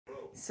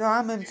So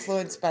I'm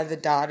influenced by the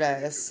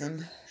Dadaists,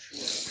 and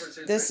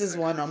this is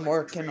one I'm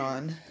working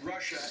on.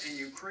 Russia and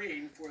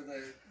Ukraine for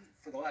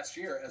the last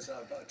year, as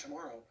of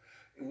tomorrow.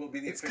 It will be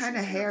the It's kind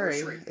of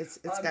hairy. It's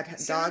got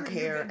dog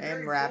hair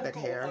and rabbit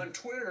hair. On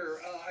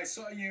Twitter, I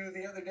saw you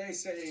the other day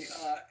say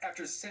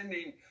after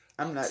sending.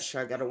 I'm not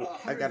sure.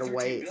 I gotta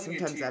wait.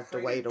 Sometimes I have to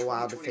wait a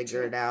while to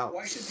figure it out.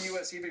 Why should the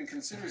U.S. even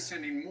consider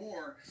sending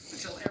more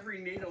until every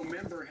NATO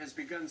member has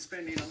begun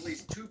spending at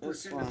least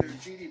 2% of their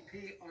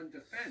GDP on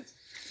defense?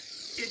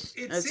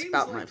 It's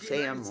about my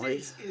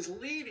family. Is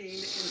leading in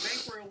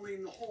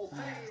bankrolling the whole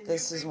thing.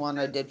 This is one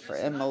I did for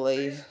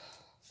Emily.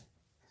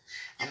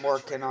 I'm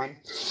working on.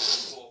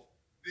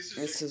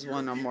 This is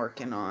one I'm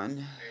working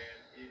on.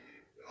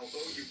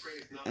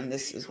 And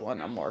this is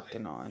one I'm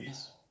working on.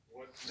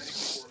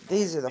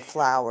 These are the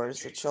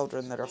flowers, the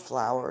children that are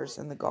flowers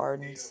in the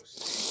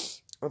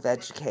gardens of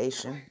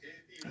education.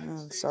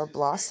 It's our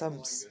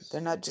blossoms. They're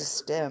not just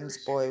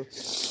stems, boy.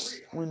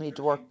 We need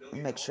to work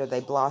and make sure they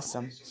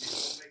blossom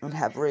and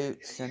have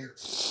roots. And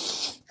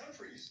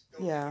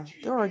yeah,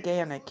 they're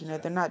organic.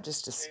 They're not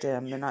just a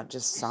stem. They're not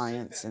just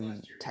science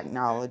and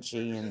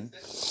technology. And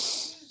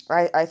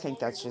I think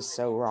that's just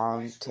so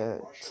wrong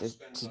to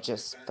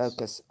just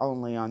focus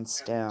only on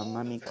STEM.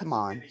 I mean, come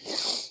on.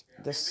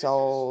 The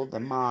soul,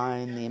 the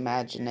mind, the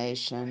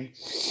imagination.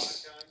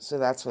 So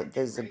that's what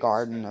this is, a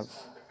garden of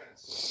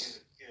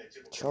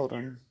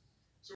children.